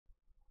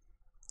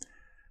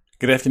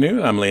Good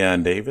afternoon. I'm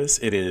Leon Davis.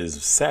 It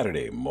is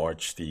Saturday,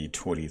 March the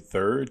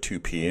 23rd, 2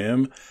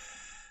 p.m.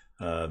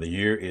 The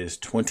year is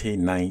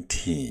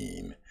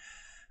 2019.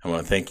 I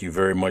want to thank you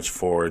very much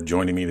for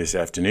joining me this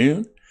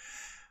afternoon.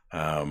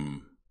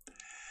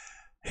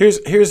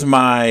 Here's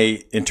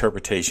my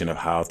interpretation of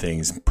how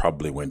things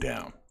probably went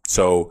down.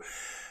 So,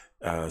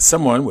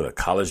 someone with a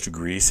college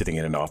degree sitting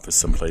in an office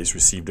someplace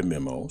received a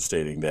memo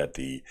stating that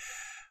the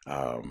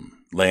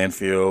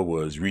landfill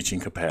was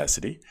reaching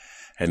capacity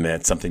and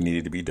that something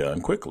needed to be done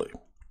quickly.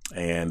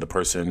 And the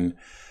person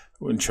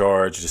in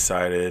charge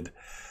decided,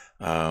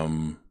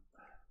 they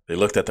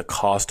looked at the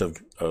cost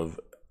of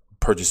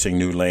purchasing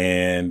new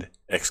land,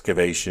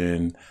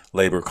 excavation,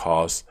 labor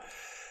costs,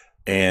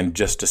 and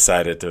just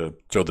decided to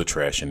throw the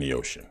trash in the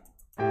ocean.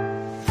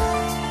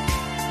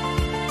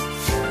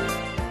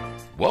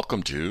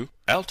 Welcome to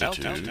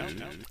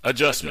Altitude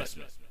Adjustment.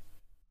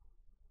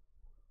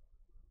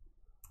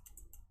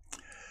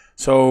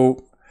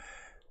 So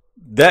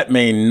that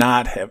may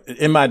not have,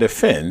 in my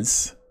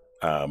defense,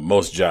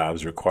 most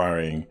jobs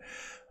requiring,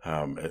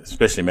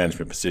 especially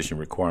management position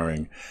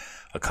requiring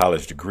a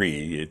college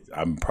degree,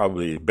 I'm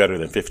probably better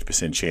than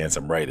 50% chance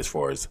I'm right as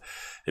far as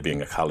it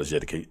being a college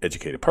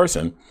educated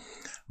person.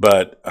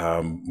 But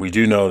we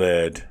do know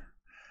that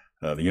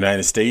the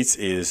United States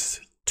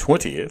is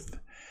 20th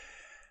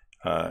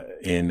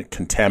in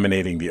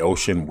contaminating the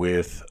ocean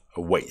with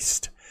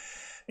waste.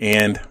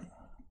 And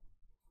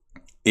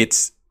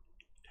it's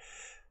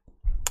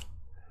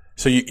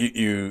so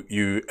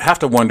you have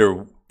to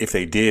wonder if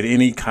they did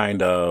any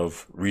kind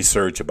of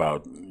research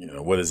about,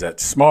 what is that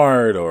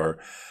smart or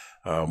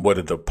what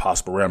are the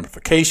possible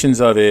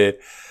ramifications of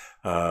it?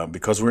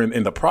 Because we're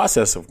in the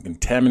process of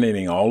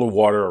contaminating all the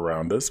water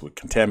around us. We're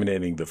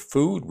contaminating the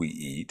food we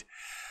eat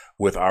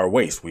with our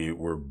waste.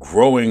 We're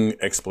growing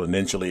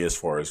exponentially as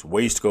far as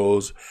waste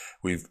goes.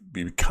 We've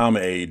become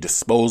a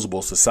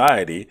disposable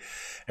society,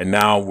 and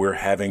now we're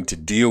having to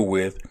deal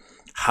with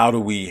how do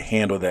we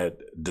handle that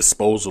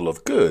disposal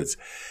of goods.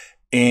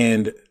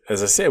 And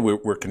as I said,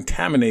 we're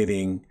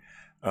contaminating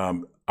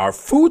our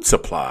food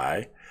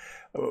supply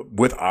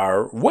with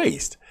our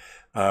waste.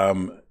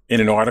 In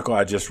an article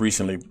I just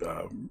recently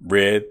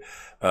read,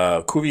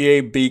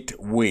 Cuvier-beaked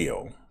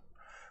whale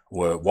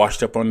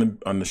washed up on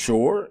the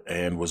shore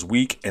and was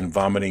weak and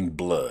vomiting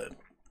blood.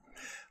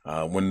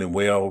 After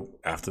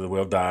the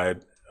whale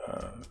died,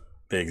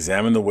 they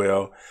examined the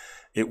whale.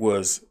 It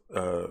was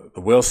the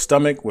whale's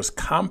stomach was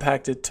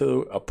compacted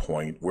to a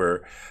point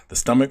where the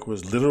stomach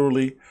was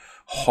literally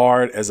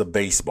hard as a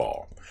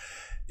baseball.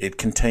 It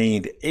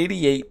contained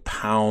 88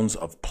 pounds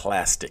of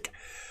plastic,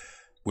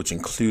 which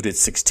included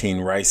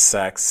 16 rice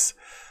sacks.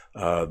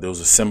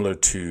 Those are similar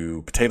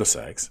to potato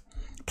sacks,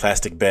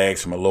 plastic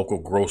bags from a local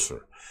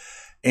grocer.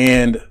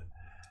 And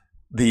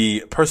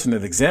the person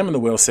that examined the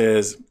whale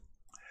says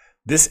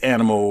this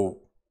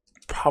animal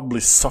probably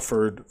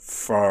suffered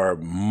for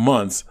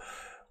months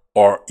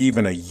or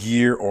even a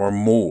year or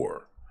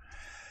more.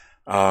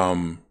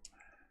 And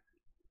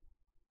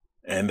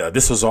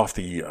this was off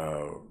in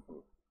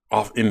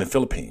the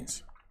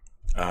Philippines.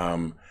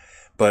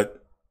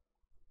 But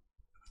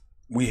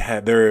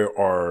there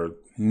are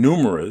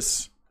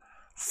numerous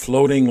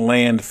floating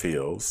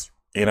landfills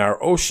in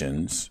our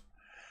oceans,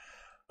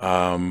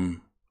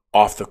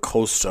 off the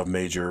coast of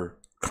major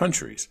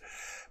countries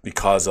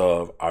because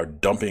of our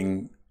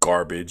dumping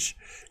garbage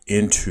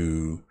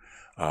into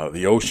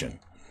the ocean.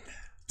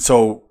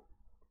 So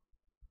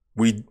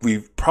we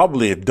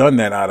probably have done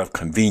that out of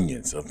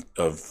convenience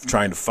of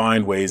trying to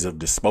find ways of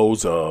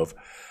dispose of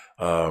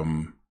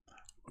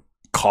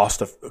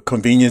cost of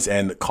convenience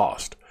and the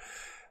cost.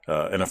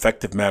 An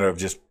effective matter of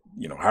just,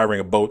 hiring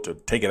a boat to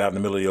take it out in the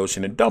middle of the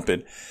ocean and dump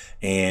it,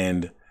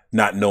 and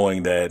not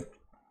knowing that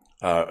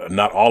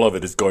not all of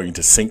it is going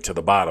to sink to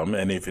the bottom.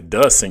 And if it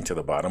does sink to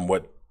the bottom,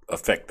 what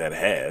effect that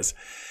has.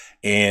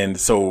 And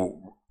so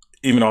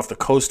even off the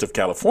coast of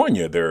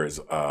California, there's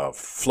a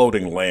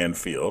floating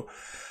landfill.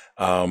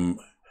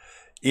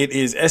 It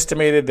is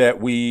estimated that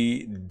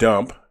we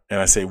dump, and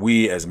I say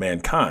we as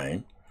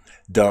mankind,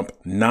 dump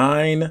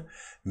 9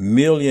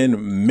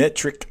 million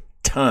metric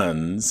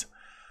tons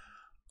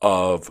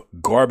of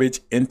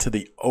garbage into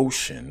the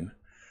ocean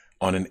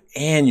on an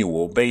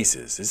annual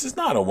basis. This is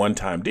not a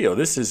one-time deal.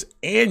 This is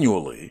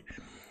annually.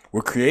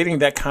 We're creating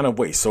that kind of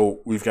waste.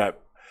 So we've got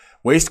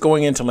waste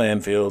going into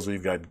landfills.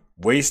 We've got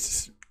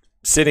waste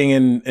sitting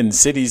in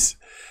cities'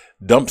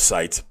 dump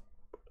sites,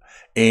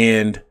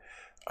 and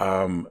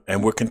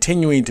we're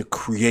continuing to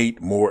create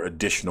more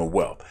additional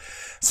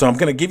wealth. So I'm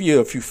going to give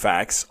you a few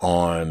facts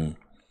on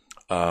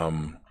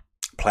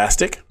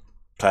plastic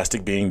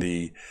being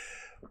the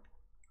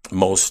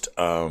most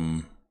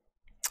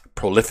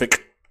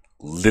prolific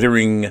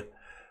littering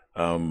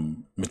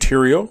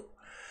material.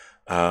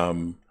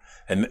 And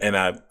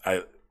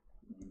I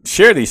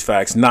share these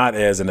facts not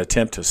as an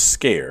attempt to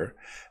scare.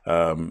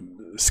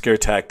 Scare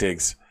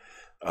tactics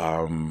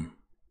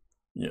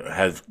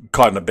has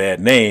gotten a bad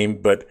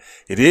name, but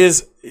it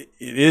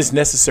is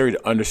necessary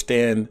to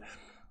understand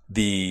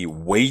the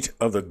weight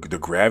of the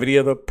gravity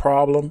of the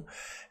problem.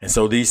 And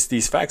so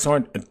these facts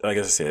aren't, like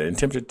I said,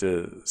 intended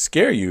to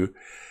scare you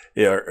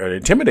or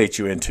intimidate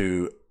you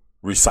into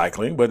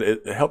recycling, but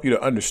it help you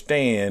to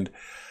understand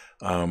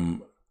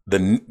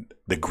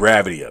the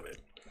gravity of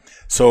it.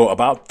 So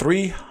about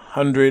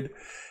 300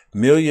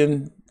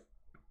 million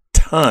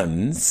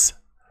tons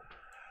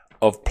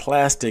of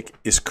plastic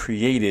is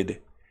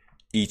created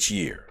each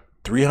year.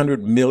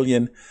 300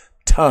 million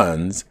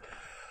tons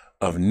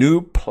of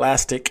new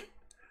plastic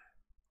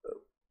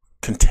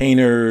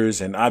containers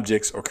and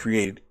objects are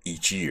created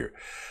each year.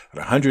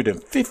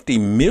 150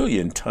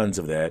 million tons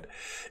of that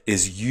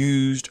is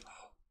used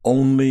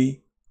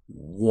only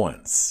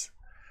once.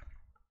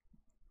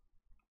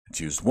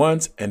 It's used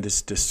once and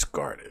is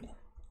discarded.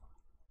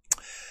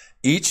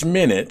 Each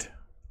minute,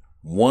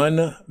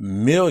 1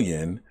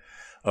 million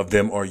of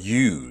them are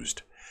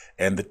used,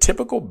 and the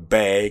typical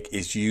bag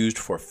is used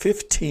for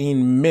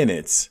 15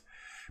 minutes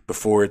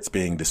before it's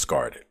being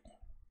discarded.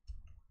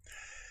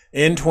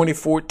 In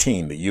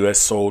 2014, the U.S.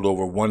 sold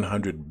over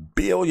 100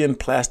 billion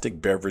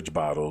plastic beverage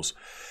bottles.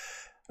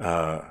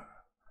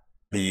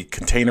 The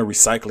Container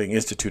Recycling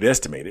Institute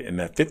estimated, and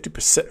that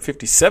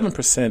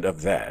 57%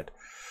 of that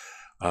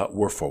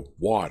were for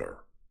water.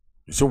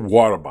 These are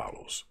water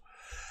bottles.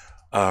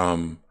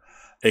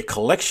 A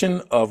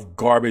collection of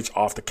garbage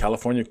off the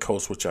California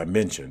coast, which I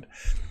mentioned,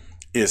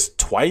 is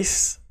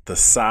twice the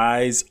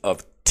size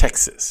of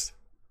Texas.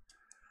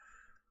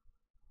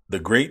 The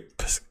Great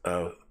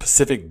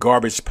Pacific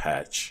Garbage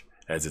Patch,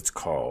 as it's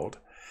called,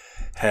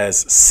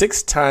 has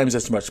 6 times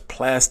as much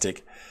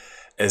plastic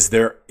as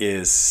there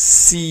is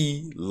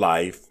sea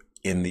life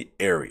in the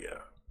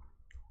area.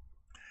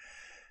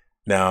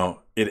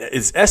 Now, it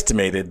is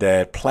estimated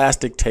that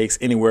plastic takes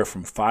anywhere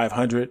from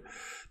 500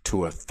 to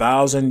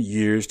 1,000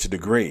 years to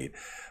degrade.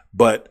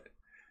 But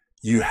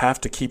you have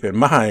to keep in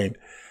mind,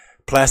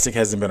 plastic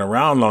hasn't been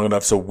around long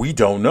enough, so we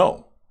don't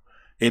know.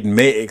 It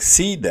may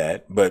exceed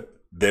that, but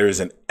there is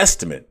an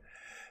estimate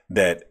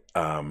that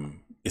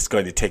it's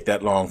going to take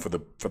that long for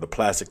the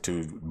plastic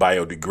to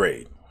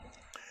biodegrade.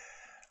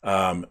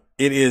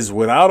 It is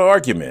without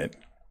argument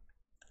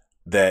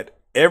that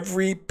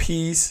every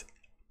piece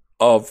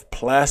of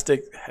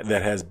plastic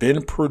that has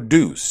been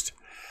produced,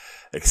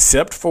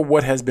 except for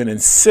what has been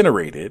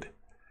incinerated,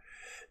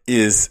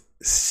 is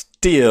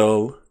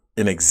still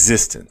in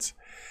existence.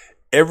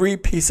 Every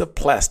piece of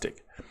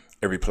plastic,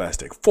 every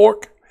plastic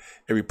fork,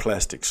 every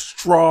plastic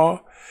straw,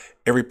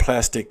 every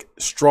plastic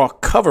straw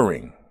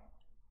covering,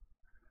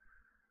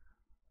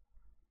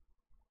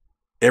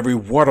 every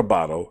water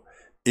bottle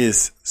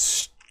is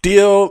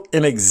still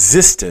in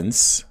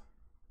existence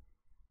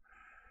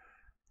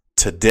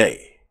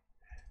today.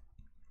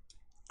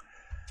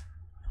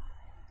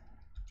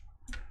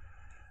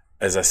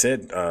 As I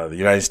said, the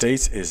United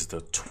States is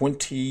the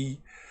 20th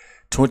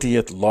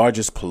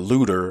largest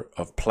polluter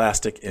of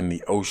plastic in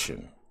the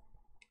ocean.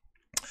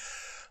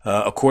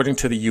 According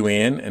to the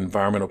UN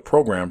Environmental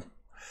Program,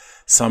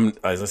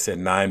 as I said,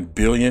 9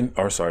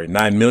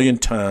 million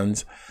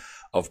tons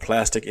of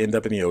plastic end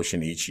up in the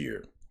ocean each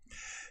year.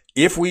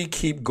 If we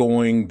keep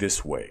going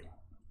this way,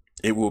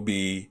 it will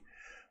be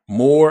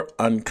more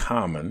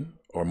uncommon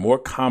or more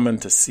common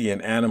to see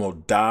an animal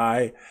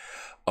die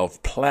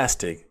of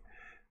plastic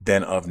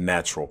than of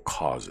natural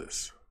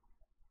causes.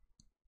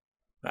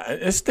 Now,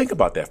 let's think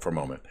about that for a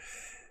moment.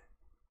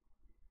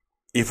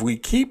 If we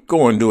keep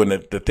going doing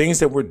the things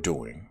that we're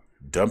doing,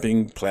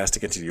 dumping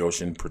plastic into the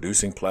ocean,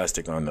 producing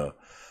plastic on the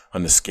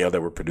scale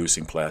that we're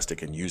producing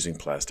plastic and using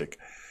plastic,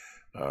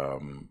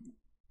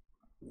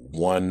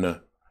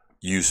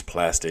 one-use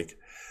plastic,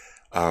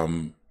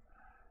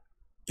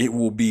 it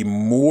will be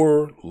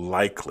more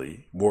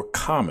likely, more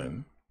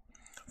common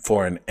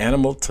for an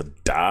animal to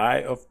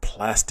die of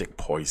plastic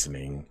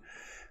poisoning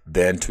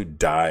than to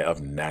die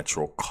of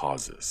natural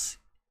causes.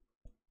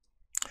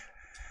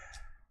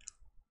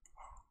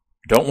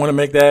 Don't want to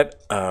make that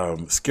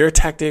scare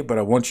tactic, but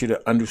I want you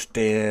to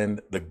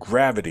understand the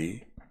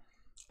gravity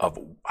of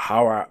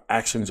how our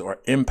actions are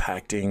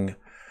impacting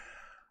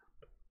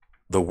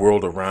the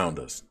world around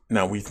us.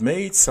 Now, we've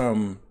done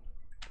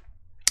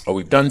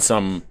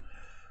some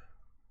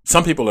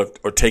people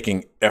are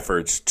taking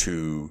efforts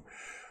to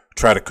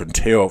try to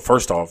curtail,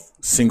 first off,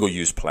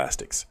 single-use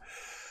plastics,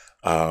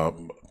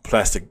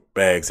 plastic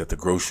bags at the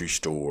grocery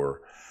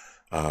store,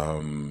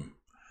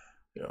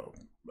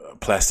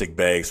 plastic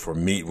bags for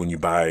meat when you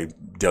buy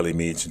deli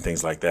meats and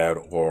things like that,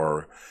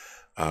 or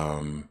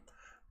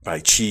buy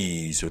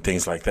cheese or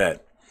things like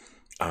that.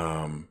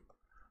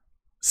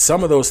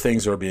 Some of those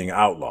things are being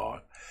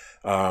outlawed.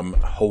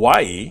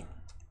 Hawaii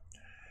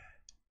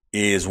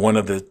is one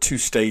of the two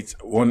states.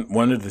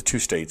 One of the two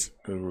states.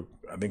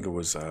 I think it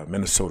was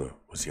Minnesota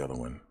was the other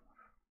one,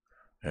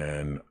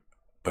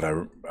 but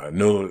I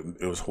know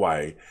it was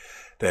Hawaii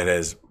that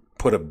has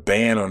put a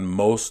ban on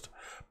most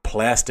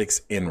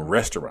plastics in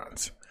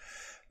restaurants.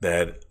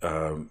 That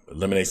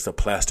eliminates the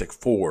plastic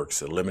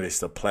forks, eliminates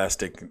the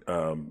plastic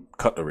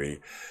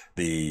cutlery,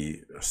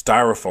 the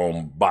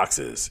styrofoam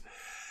boxes.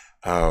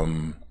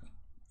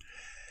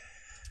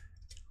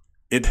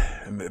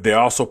 they're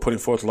also putting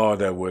forth law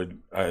that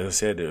would, as I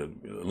said,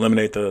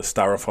 eliminate the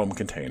styrofoam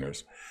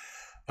containers.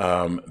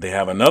 They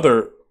have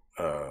another.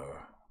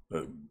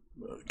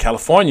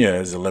 California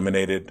has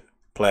eliminated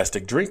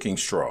plastic drinking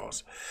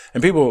straws,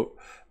 and people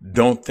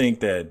don't think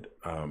that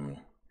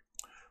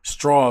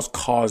straws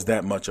cause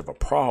that much of a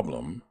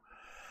problem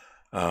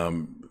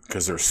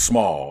because they're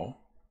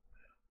small,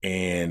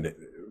 and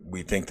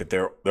we think that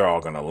they're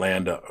all going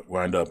to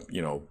wind up,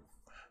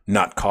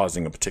 not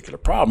causing a particular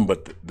problem.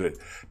 But the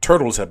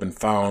turtles have been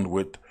found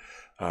with,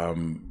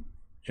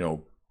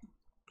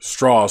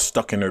 straws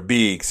stuck in their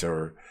beaks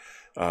or,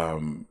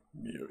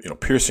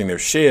 piercing their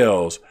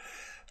shells.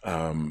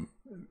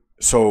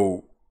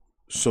 So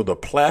the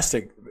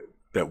plastic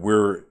that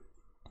we're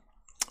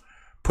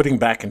putting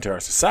back into our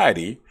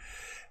society,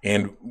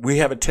 and we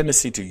have a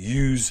tendency to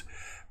use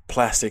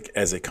plastic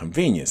as a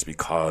convenience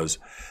because,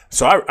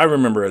 so I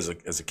remember as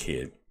a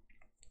kid,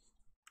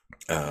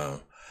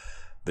 the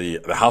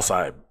house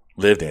I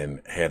lived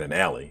in had an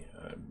alley,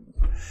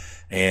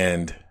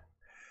 and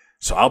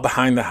so out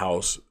behind the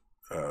house,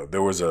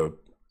 there was a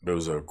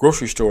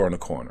grocery store on the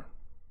corner,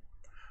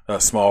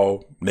 a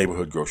small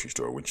neighborhood grocery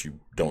store, which you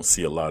don't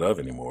see a lot of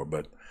anymore.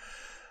 But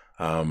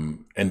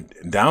and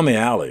down the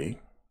alley,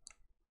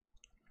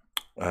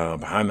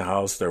 behind the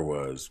house, there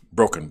was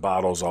broken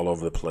bottles all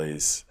over the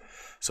place.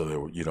 So there,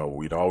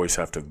 we'd always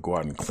have to go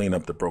out and clean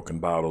up the broken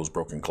bottles,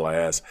 broken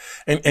glass,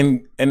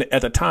 and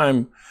at the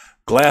time,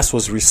 glass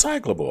was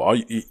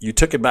recyclable. You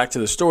took it back to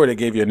the store, they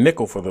gave you a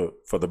nickel for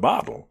the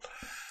bottle.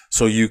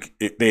 So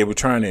they were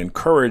trying to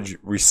encourage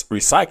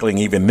recycling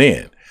even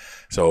then.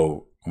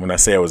 So when I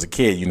say I was a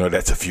kid,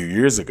 that's a few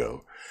years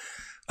ago.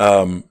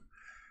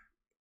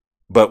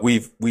 But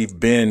we've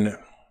been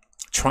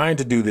trying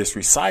to do this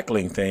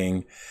recycling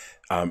thing,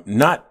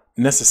 not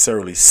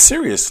necessarily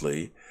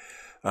seriously,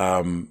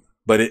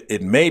 but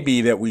it may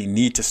be that we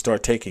need to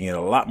start taking it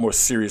a lot more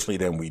seriously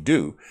than we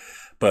do.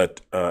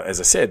 But as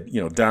I said,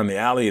 down the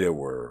alley there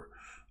were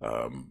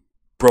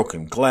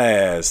broken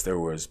glass, there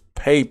was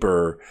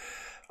paper,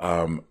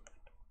 and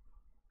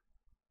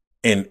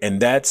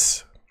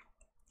that's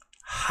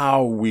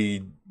how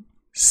we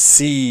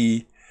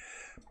see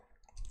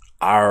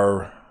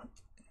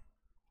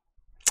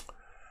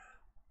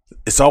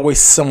it's always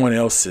someone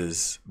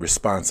else's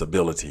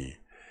responsibility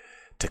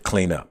to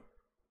clean up.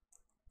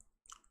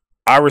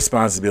 Our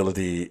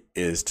responsibility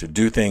is to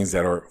do things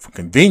that are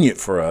convenient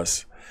for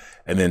us,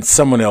 and then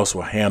someone else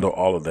will handle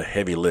all of the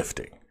heavy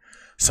lifting.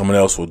 Someone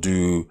else will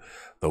do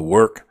the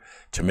work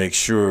to make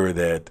sure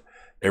that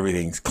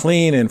everything's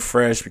clean and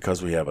fresh,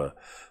 because we have a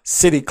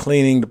city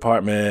cleaning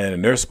department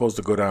and they're supposed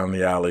to go down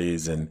the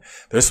alleys and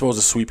they're supposed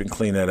to sweep and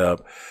clean that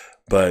up.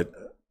 But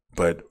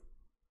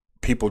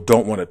people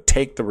don't want to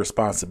take the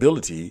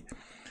responsibility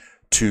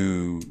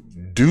to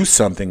do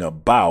something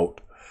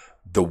about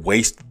the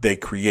waste they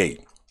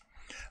create.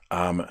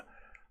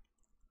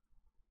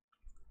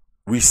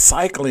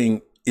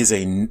 Recycling is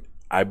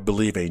I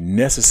believe, a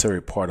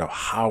necessary part of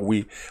how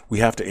we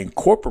have to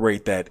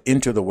incorporate that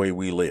into the way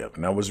we live.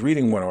 And I was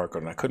reading one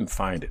article and I couldn't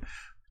find it.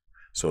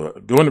 So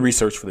doing the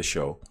research for the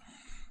show,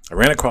 I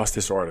ran across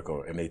this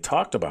article and they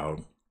talked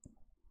about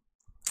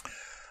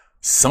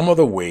some of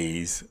the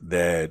ways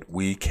that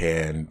we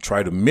can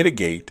try to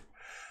mitigate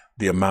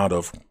the amount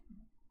of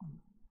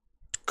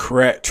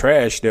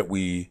trash that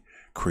we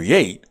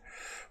create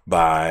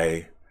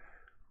by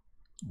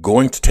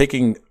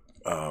taking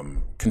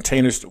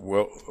containers.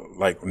 Well,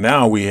 like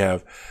now we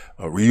have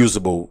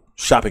reusable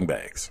shopping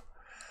bags.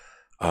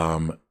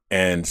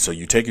 And so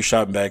you take your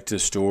shopping bag to the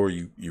store,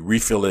 you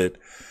refill it,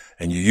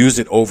 and you use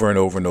it over and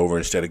over and over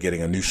instead of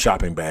getting a new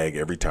shopping bag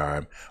every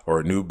time, or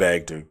a new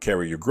bag to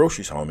carry your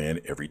groceries home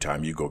in every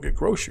time you go get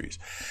groceries.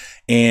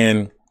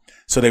 And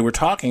so they were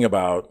talking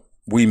about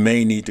we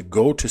may need to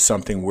go to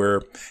something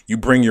where you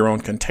bring your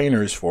own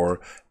containers for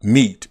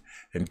meat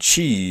and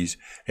cheese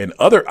and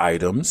other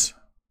items,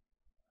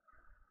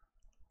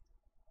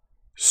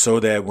 so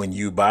that when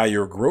you buy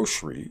your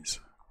groceries,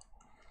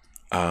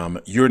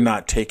 you're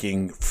not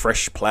taking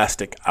fresh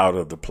plastic out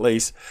of the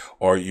place,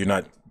 or you're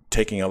not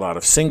taking a lot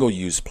of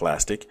single-use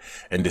plastic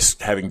and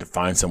just having to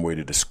find some way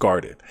to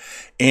discard it.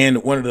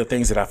 And one of the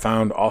things that I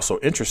found also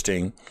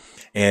interesting,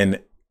 and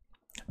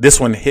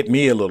this one hit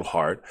me a little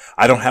hard.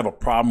 I don't have a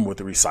problem with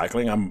the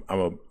recycling. I'm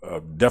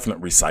a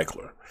definite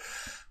recycler.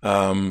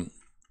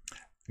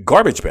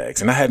 Garbage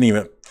bags, and I hadn't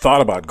even thought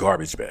about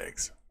garbage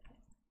bags.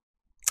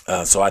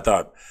 So I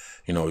thought,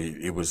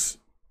 it was.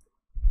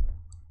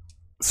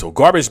 So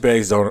garbage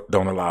bags don't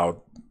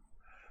allow.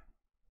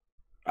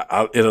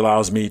 It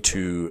allows me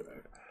to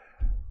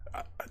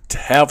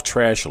have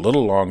trash a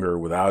little longer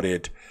without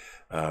it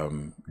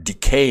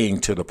decaying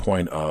to the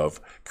point of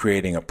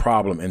creating a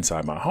problem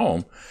inside my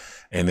home.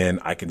 And then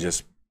I can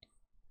just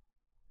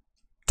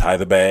tie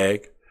the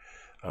bag,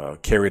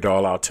 carry it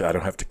all out I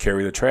don't have to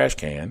carry the trash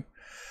can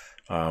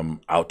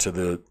out to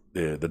the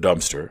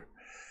dumpster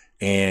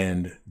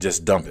and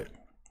just dump it.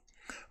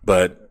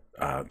 But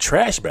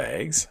trash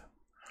bags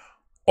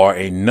are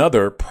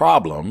another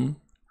problem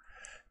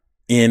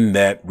in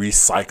that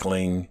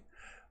recycling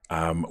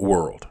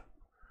world.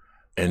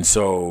 And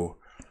so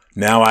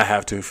now I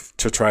have to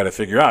try to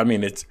figure out. I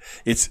mean, it's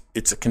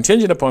a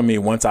contingent upon me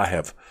once I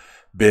have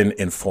been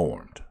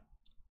informed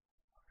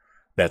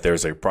that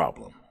there's a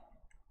problem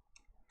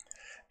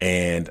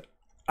and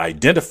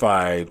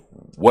identified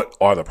what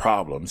are the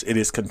problems. It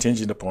is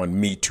contingent upon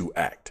me to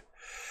act.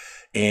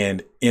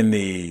 And in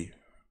the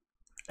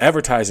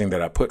advertising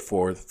that I put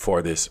forth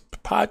for this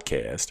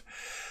podcast,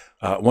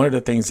 one of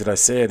the things that I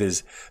said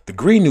is the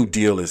Green New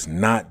Deal is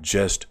not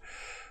just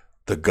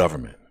the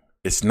government.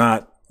 It's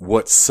not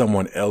what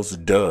someone else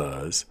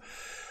does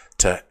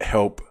to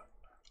help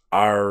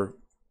our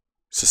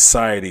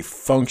society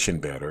function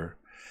better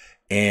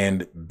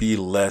and be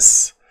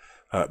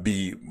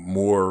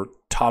more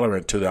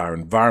tolerant to our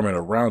environment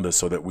around us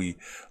so that we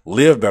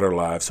live better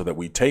lives, so that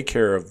we take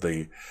care of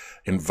the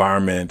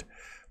environment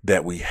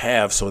that we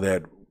have, so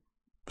that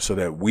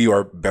we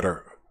are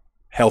better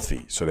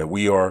healthy, so that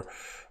we are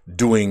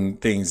doing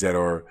things that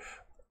are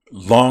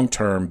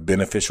long-term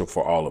beneficial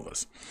for all of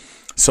us.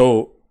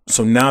 So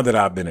now that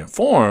I've been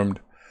informed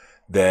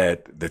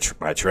that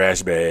my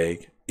trash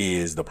bag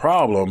is the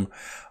problem,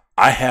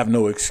 I have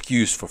no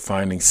excuse for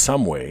finding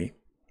some way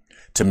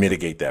to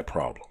mitigate that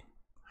problem.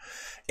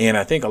 And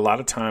I think a lot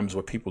of times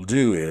what people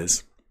do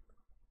is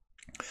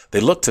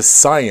they look to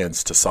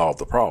science to solve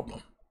the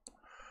problem.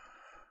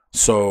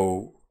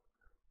 So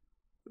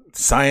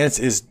science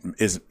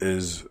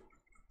is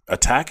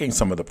attacking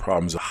some of the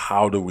problems.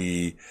 How do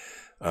we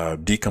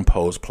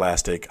decompose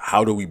plastic?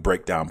 How do we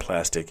break down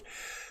plastic?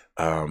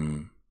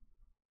 Because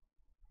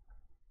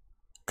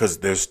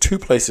there's two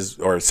places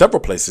or several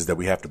places that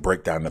we have to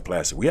break down the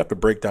plastic. We have to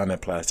break down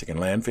that plastic in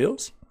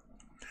landfills.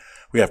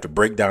 We have to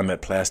break down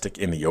that plastic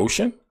in the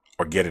ocean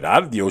or get it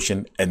out of the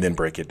ocean and then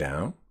break it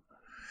down.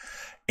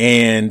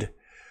 And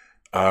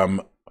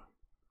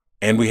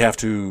we have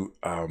to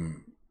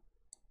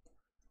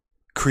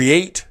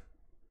create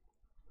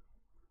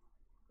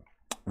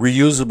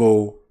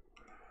reusable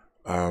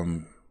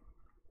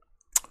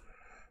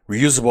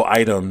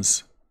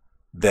items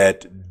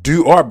that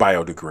are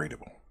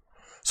biodegradable.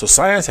 So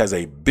science has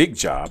a big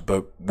job,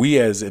 but we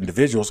as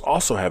individuals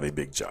also have a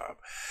big job.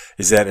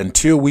 Is that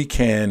until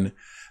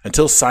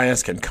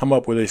science can come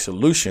up with a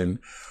solution,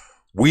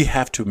 we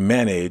have to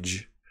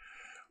manage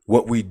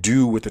what we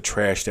do with the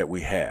trash that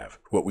we have,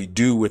 what we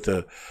do with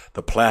the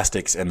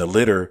plastics and the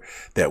litter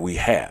that we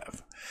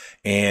have.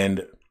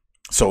 And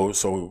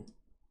so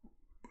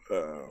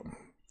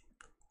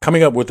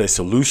coming up with a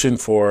solution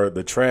for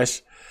the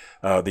trash,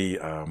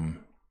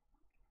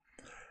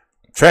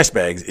 trash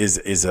bags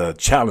is a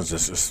challenge, a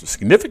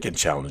significant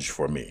challenge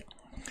for me.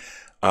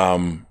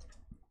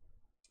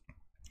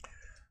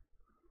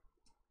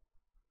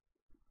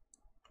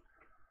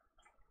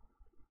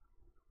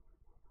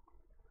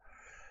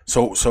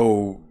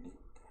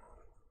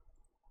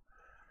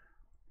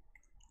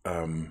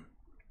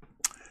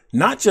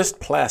 Not just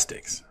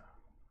plastics.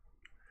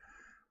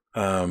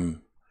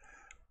 One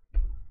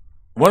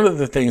of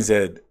the things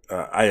that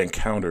I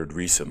encountered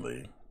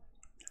recently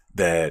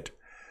that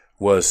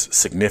was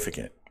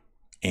significant,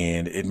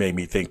 and it made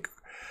me think.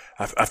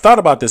 I've thought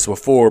about this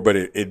before, but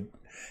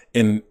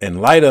in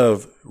light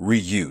of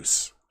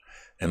reuse,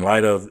 in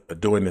light of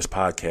doing this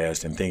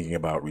podcast and thinking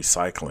about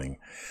recycling,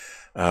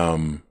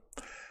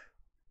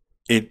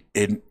 it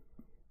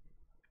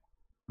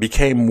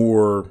became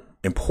more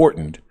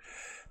important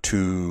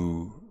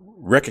to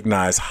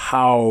recognize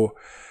how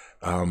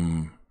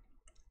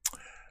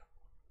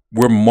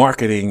we're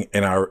marketing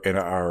in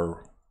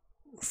our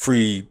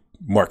free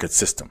market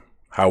system.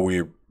 How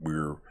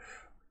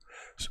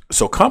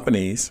so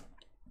companies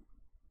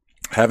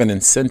have an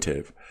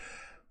incentive.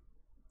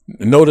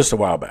 Noticed a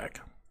while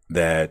back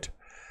that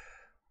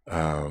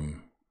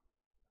so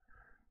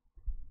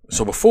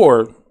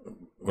before,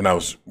 when I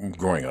was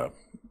growing up,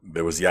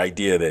 there was the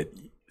idea that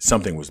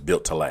something was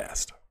built to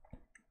last.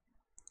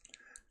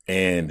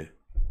 And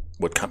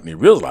what company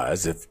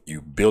realized, if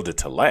you build it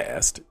to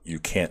last, you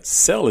can't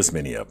sell as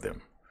many of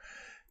them.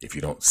 If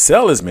you don't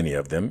sell as many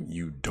of them,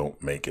 you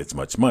don't make as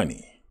much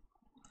money.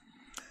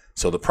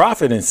 So the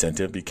profit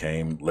incentive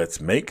became, let's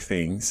make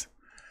things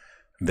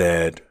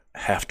that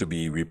have to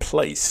be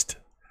replaced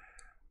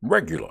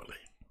regularly.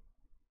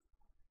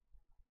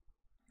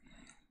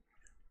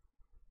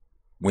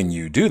 When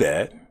you do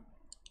that,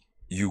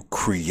 you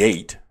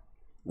create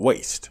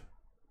waste.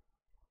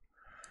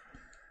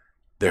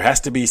 There has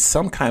to be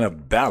some kind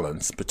of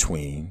balance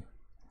between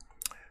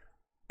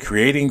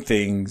creating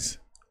things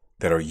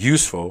that are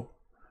useful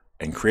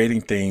and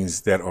creating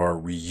things that are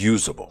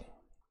reusable.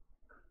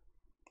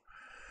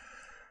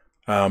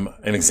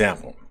 An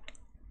example.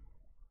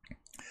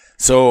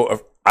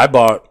 So I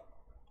bought,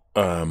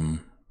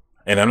 and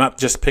I'm not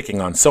just picking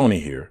on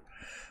Sony here.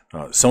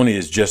 Sony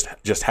is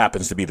just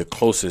happens to be the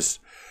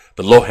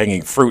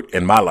low-hanging fruit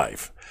in my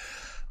life.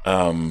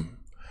 I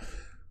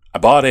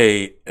bought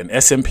an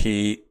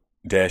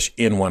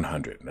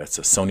SMP-N100. That's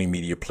a Sony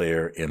Media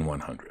Player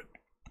N100.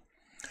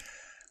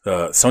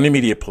 The Sony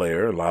Media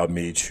Player allowed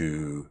me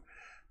to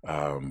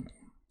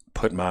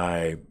put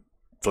my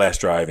flash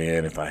drive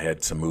in if I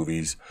had some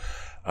movies.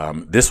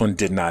 This one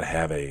did not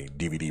have a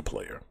DVD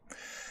player,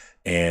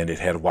 and it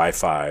had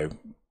Wi-Fi,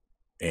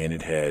 and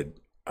it had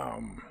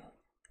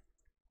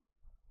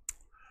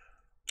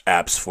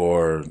apps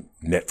for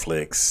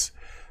Netflix,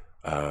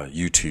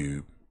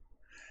 YouTube,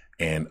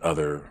 and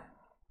other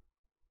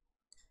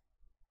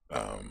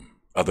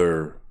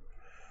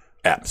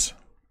apps.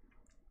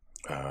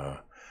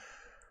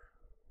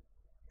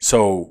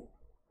 So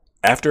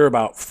after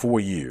about 4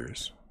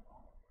 years,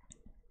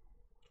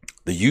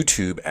 the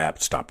YouTube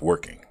app stopped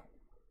working.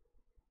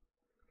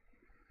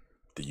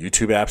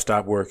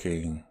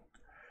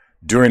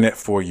 During that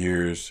 4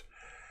 years,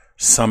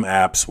 some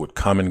apps would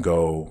come and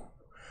go.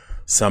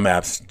 Some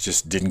apps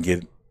just didn't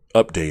get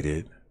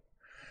updated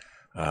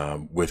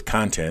with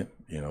content.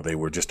 They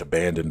were just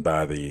abandoned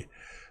by the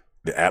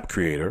app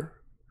creator.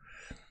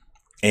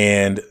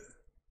 And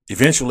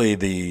eventually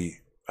the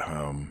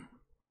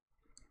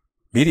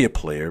media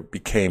player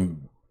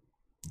became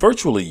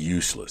virtually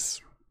useless.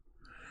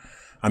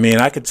 I mean,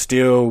 I could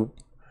still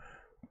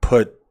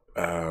put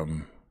a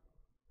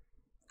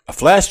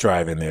flash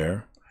drive in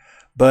there,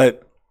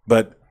 but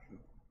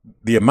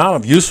the amount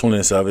of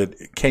usefulness of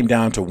it came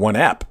down to one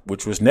app,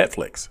 which was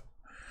Netflix.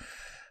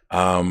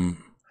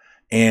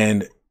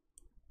 And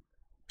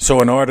so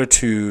in order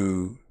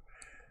to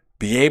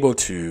be able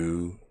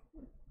to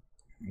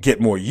get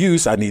more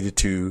use, I needed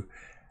to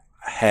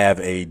have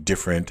a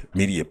different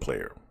media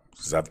player.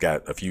 Because I've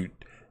got a few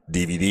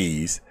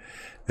DVDs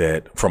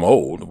that from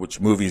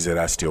old, movies that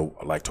I still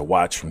like to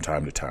watch from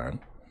time to time.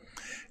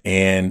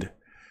 And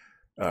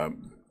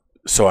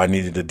so I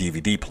needed a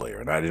DVD player,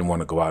 and I didn't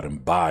want to go out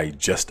and buy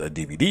just a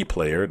DVD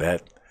player.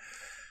 That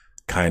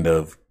kind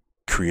of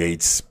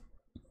creates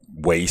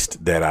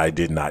waste that I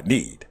did not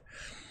need.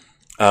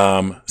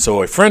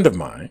 So a friend of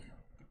mine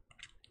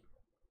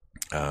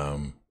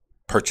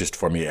purchased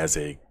for me as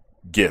a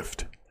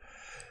gift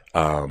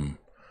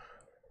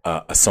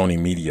a Sony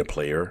media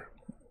player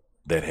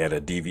that had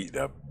a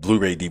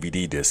Blu-ray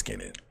DVD disc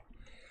in it.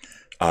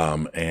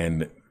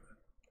 And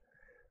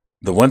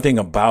the one thing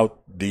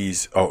about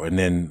these,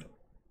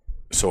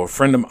 so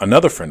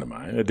another friend of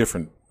mine, a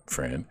different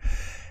friend,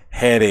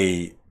 had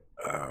a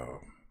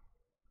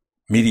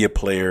media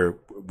player,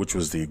 which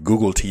was the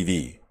Google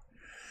TV.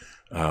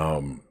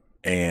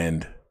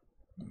 And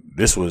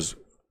this was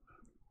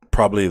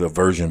probably the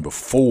version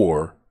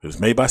before, it was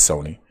made by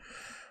Sony,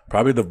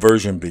 probably the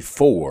version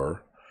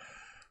before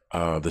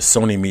the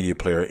Sony media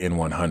player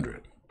N100.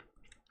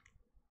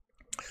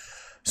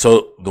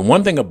 So the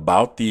one thing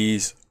about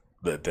these,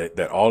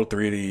 that all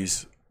three of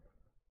these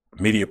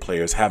media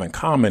players have in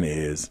common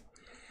is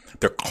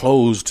they're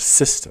closed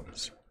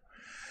systems,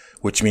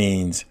 which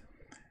means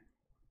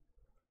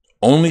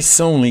only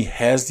Sony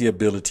has the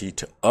ability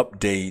to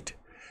update,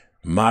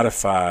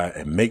 modify,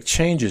 and make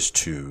changes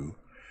to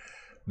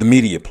the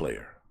media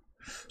player.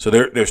 So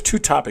there's two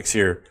topics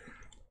here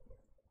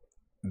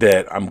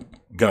that I'm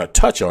going to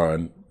touch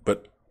on,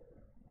 but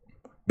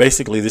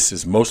basically this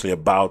is mostly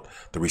about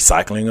the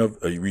recycling of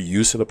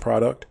reuse of the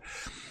product.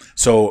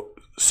 So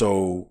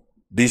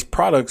these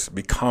products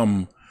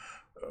become,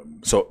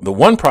 so the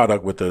one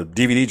product with the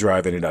DVD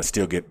drive in it, I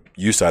still get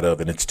use out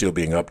of, and it's still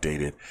being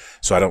updated.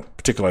 So I don't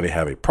particularly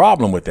have a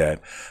problem with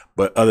that.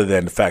 But other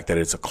than the fact that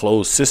it's a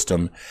closed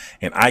system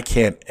and I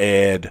can't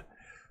add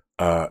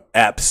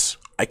apps,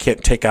 I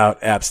can't take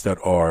out apps that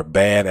are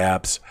bad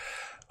apps.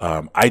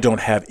 I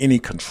don't have any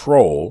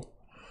control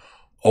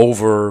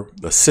over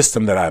the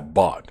system that I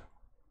bought.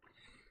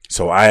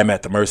 So I am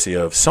at the mercy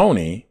of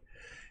Sony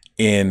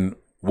in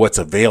what's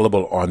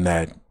available on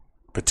that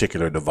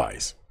particular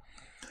device.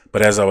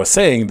 But as I was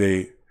saying,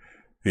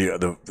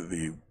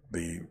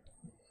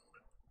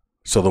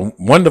 so the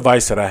one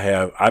device that I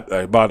have,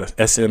 I bought an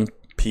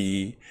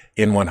SMP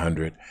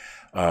N100.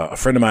 A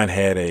friend of mine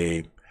had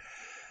a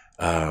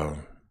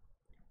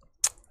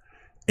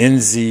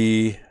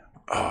NZ.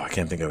 I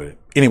can't think of it.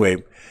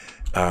 Anyway,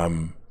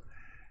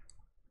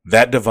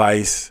 that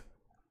device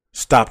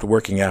stopped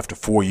working after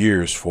 4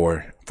 years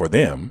for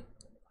them,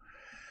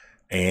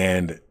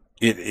 and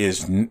it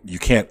is, you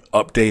can't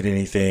update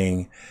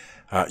anything.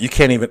 You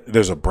can't even,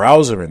 there's a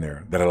browser in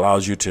there that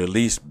allows you to at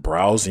least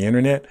browse the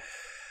internet.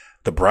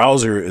 The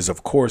browser is,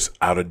 of course,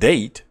 out of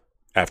date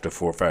after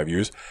 4 or 5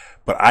 years,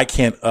 but I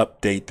can't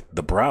update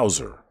the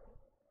browser.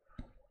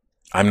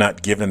 I'm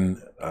not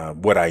given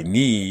what I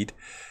need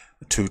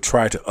to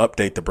try to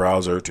update the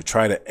browser, to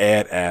try to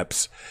add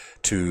apps,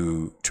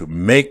 to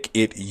make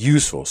it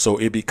useful. So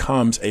it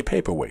becomes a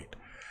paperweight.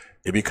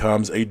 It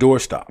becomes a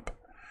doorstop.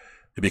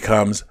 It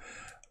becomes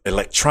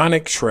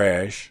electronic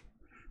trash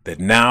that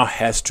now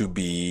has to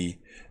be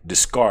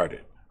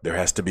discarded. There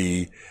has to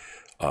be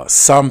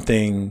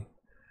something,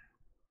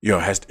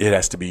 it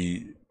has to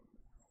be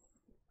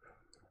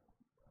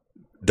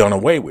done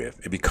away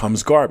with. It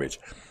becomes garbage.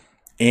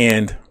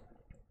 And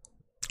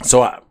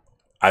so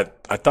I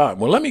thought,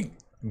 well, let me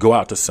go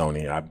out to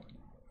Sony. I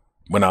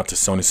went out to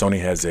Sony. Sony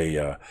has they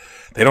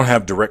don't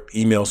have direct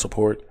email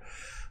support,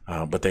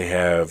 but they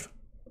have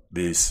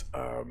this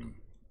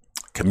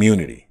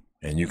community.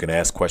 and you can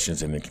ask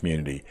questions in the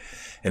community.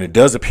 And it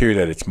does appear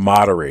that it's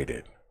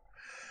moderated,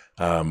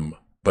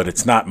 but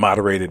it's not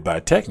moderated by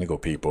technical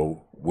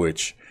people,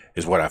 which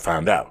is what I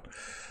found out.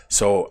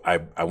 So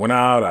I went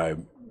out, I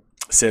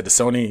said to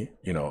Sony,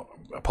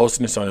 I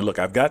posted to Sony, look,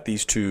 I've got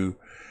these two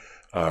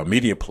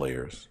media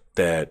players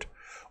that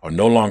are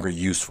no longer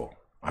useful.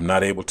 I'm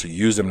not able to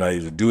use them, not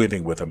able to do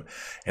anything with them.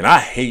 And I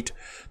hate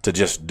to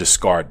just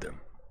discard them.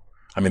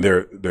 I mean,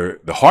 the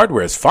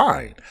hardware is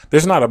fine.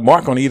 There's not a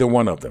mark on either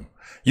one of them.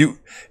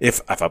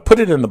 If I put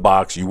it in the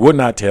box, you would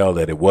not tell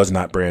that it was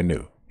not brand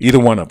new. Either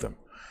one of them.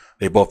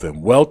 They've both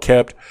been well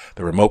kept.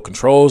 The remote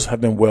controls have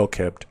been well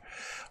kept.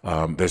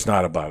 There's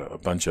not about a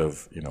bunch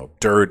of,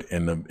 dirt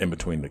in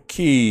between the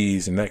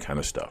keys and that kind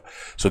of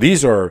stuff. So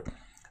these are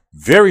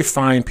very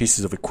fine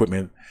pieces of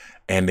equipment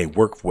and they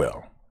work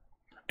well.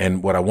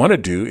 And what I want to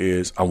do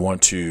is I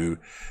want to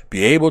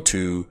be able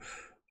to,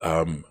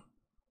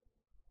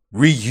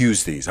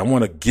 reuse these. I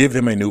want to give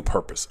them a new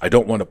purpose. I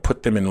don't want to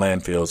put them in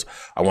landfills.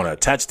 I want to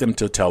attach them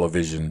to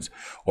televisions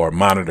or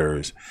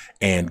monitors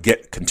and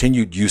get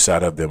continued use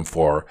out of them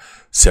for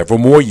several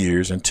more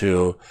years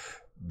until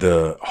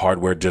the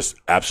hardware just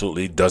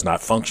absolutely does not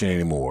function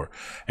anymore.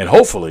 And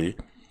hopefully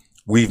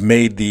we've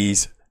made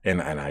these, and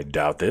I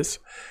doubt this,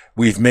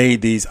 we've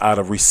made these out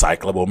of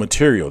recyclable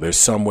material. There's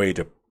some way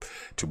to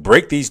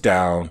break these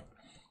down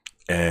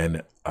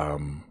and,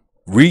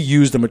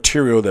 reuse the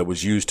material that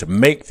was used to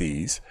make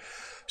these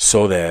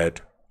so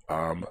that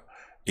we're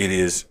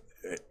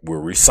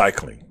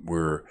recycling.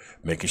 We're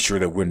making sure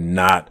that we're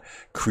not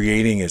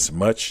creating as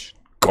much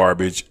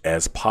garbage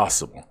as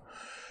possible.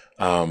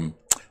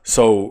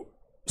 So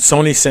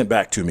Sony sent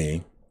back to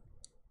me,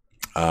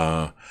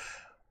 and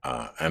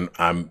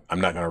I'm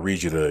not going to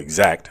read you the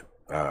exact,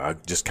 I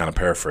just kind of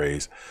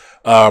paraphrase.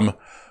 Our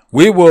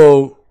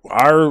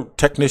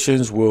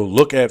technicians will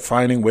look at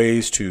finding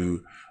ways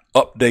to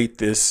update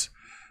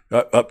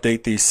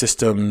these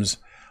systems,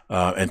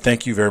 and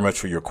thank you very much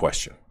for your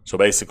question. So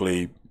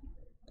basically,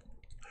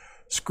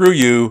 screw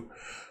you.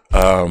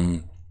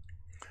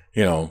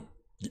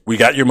 We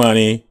got your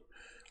money,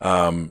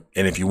 and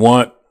if you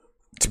want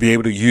to be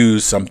able to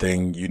use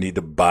something, you need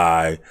to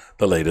buy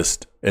the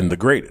latest and the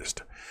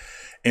greatest.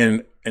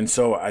 And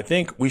so I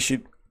think we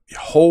should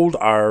hold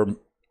our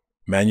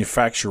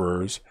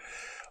manufacturers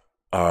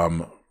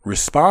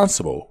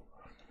responsible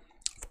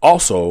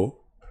also.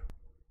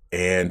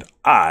 And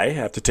I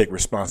have to take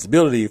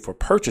responsibility for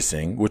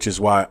purchasing, which is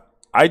why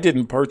I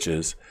didn't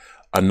purchase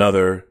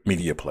another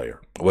media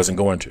player. I wasn't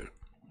going to.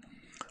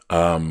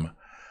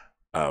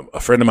 A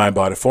friend of mine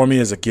bought it for me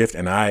as a gift,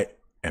 and I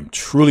am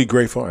truly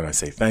grateful, and I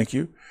say thank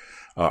you.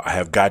 I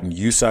have gotten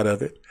use out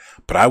of it,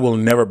 but I will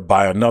never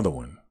buy another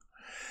one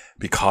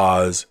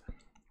because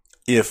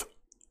if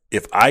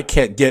I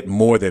can't get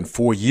more than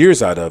 4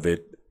 years out of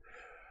it,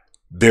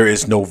 there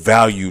is no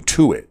value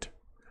to it.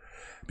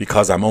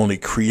 Because I'm only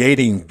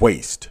creating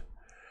waste.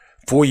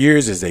 4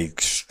 years is an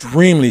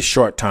extremely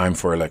short time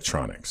for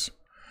electronics.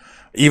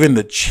 Even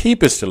the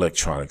cheapest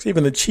electronics,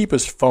 even the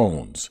cheapest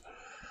phones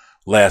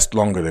last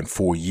longer than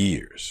 4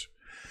 years.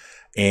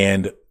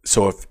 And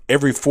so if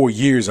every 4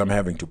 years I'm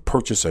having to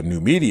purchase a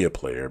new media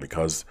player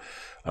because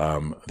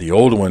the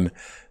old one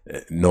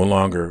no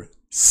longer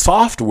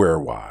software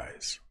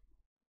wise,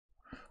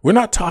 we're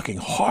not talking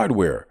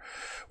hardware.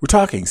 We're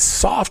talking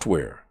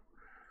software.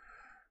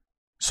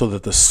 So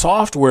that the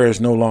software is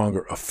no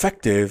longer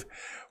effective,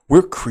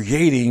 we're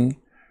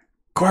creating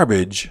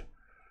garbage.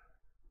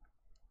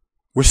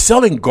 We're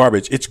selling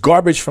garbage. It's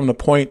garbage from the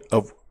point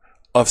of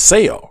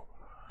sale.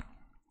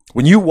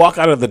 When you walk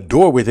out of the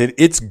door with it,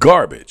 it's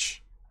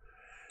garbage.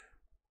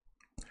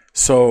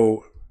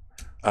 So,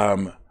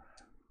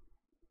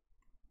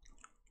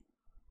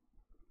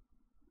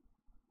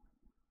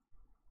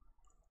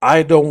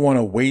 I don't want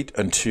to wait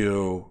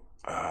until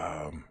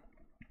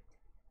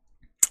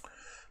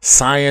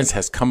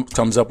science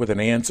comes up with an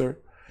answer.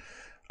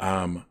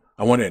 I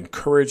want to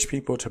encourage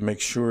people to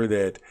make sure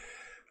that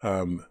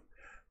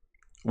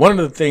one of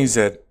the things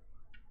that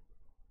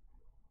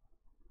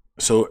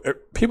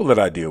people that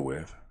I deal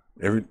with,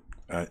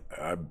 I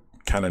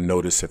kind of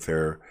notice if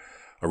they're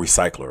a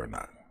recycler or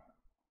not,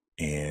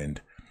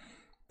 and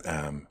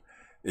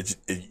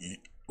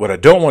what I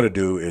don't want to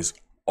do is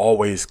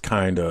always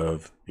kind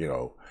of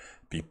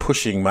be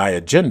pushing my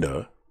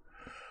agenda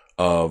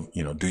of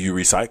do you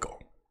recycle?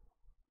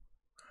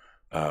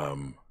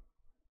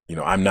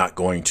 I'm not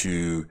going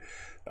to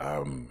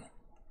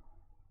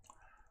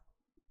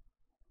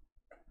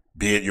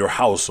be at your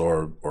house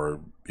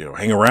or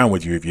hang around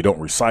with you if you don't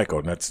recycle.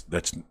 And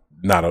that's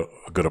not a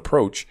good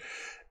approach.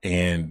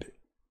 And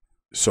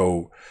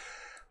so,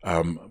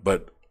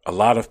 but a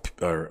lot of,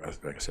 or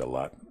like I said,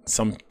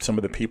 some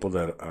of the people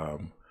that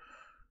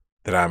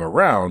I'm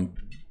around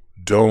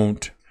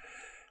don't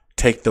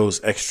take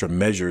those extra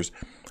measures.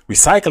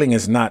 Recycling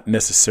is not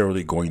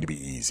necessarily going to be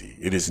easy.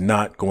 It is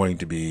not going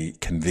to be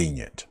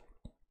convenient.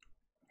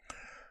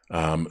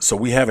 So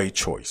we have a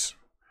choice.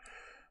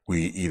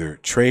 We either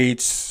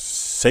trade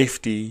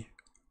safety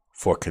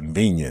for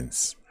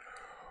convenience,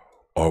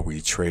 or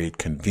we trade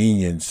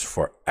convenience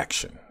for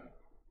action.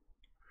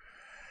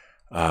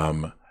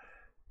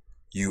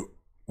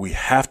 We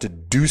have to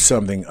do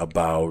something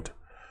about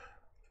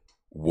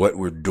what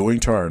we're doing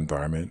to our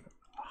environment,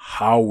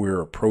 how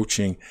we're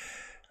approaching.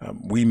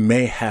 We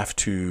may have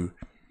to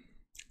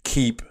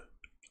keep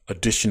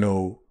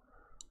additional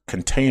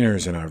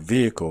containers in our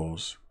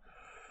vehicles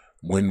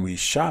when we're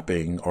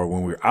shopping or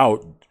when we're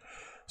out,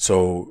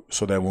 so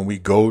that when we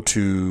go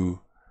to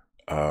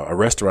a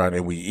restaurant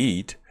and we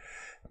eat,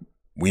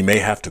 we may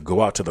have to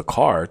go out to the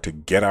car to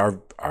get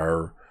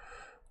our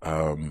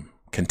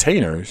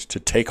containers to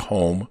take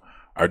home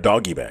our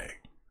doggy bag,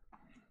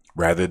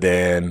 rather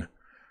than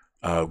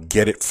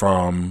get it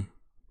from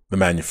the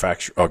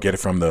manufacturer or get it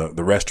from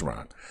the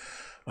restaurant.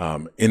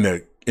 In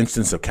the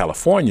instance of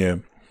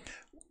California,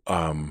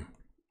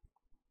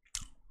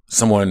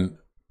 someone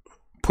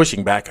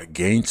pushing back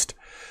against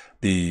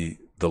the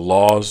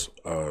laws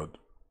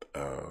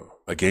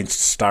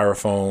against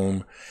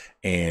styrofoam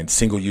and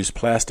single-use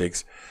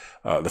plastics,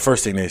 the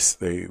first thing they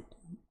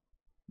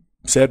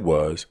said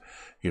was,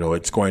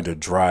 it's going to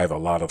drive a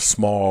lot of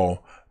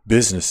small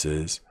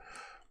businesses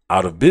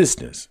out of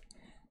business.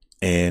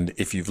 And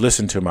if you've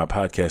listened to my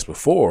podcast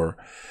before,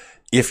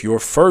 if your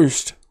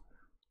first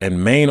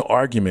and main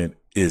argument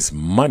is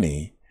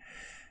money,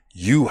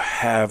 you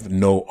have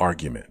no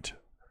argument.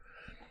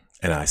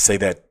 And I say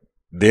that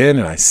then,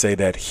 and I say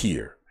that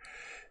here.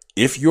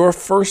 If your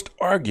first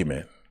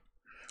argument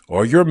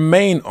or your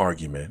main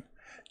argument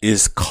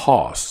is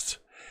cost,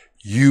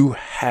 you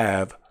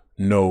have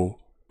no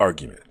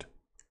argument.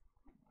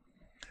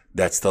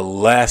 That's the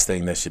last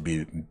thing that should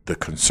be the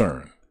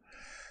concern.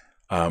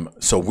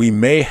 So we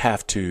may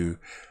have to,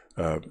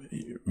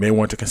 may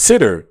want to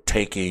consider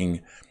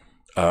taking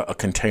a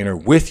container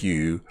with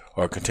you,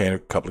 or a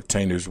couple of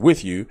containers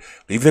with you.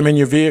 Leave them in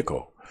your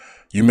vehicle.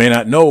 You may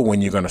not know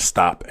when you're going to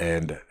stop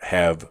and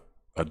have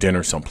a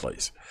dinner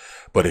someplace.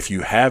 But if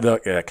you have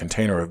that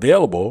container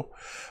available,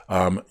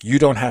 you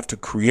don't have to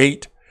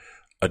create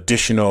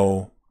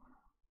additional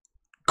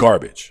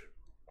garbage.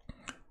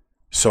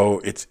 So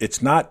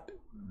it's not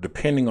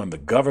depending on the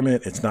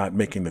government. It's not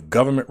making the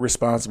government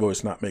responsible.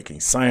 It's not making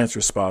science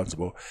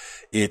responsible.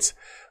 It's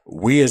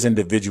we as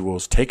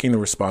individuals taking the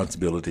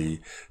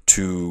responsibility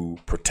to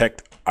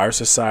protect our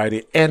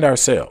society and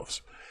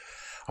ourselves.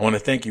 I want to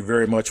thank you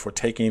very much for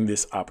taking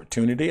this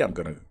opportunity. I'm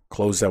going to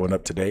close this one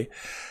up today.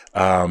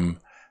 Thank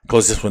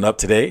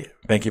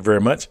you very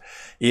much.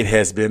 It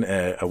has been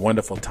a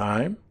wonderful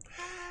time.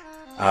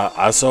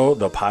 Also,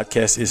 the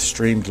podcast is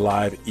streamed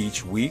live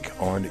each week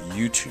on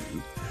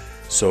YouTube,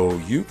 so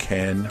you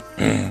can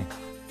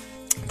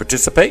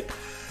participate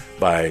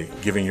by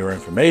giving your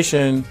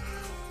information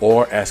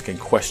or asking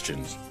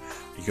questions.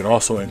 You can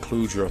also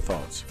include your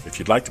thoughts. If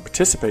you'd like to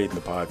participate in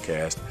the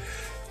podcast,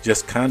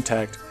 just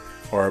contact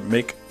or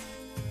make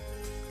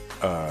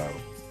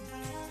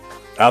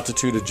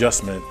Altitude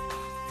Adjustment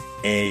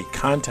a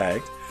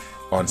contact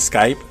on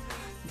Skype.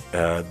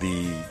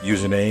 The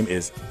username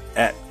is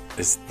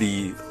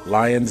the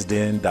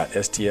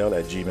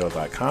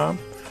lionsden.stl@gmail.com.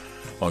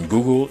 On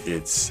Google,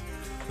 it's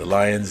the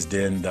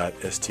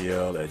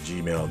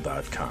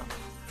lionsden.stl@gmail.com.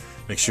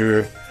 Make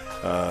sure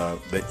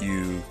that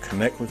you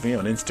connect with me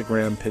on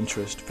Instagram,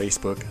 Pinterest,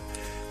 Facebook,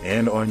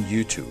 and on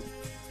YouTube.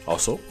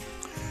 Also,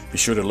 be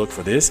sure to look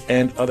for this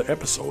and other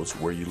episodes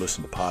where you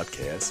listen to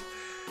podcasts.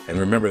 And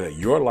remember that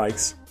your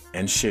likes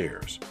and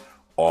shares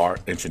are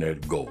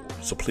internet gold.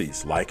 So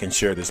please like and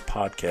share this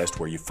podcast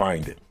where you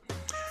find it.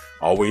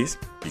 Always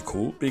be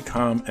cool, be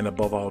calm, and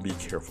above all, be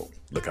careful.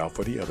 Look out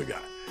for the other guy,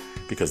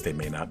 because they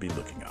may not be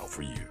looking out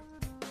for you.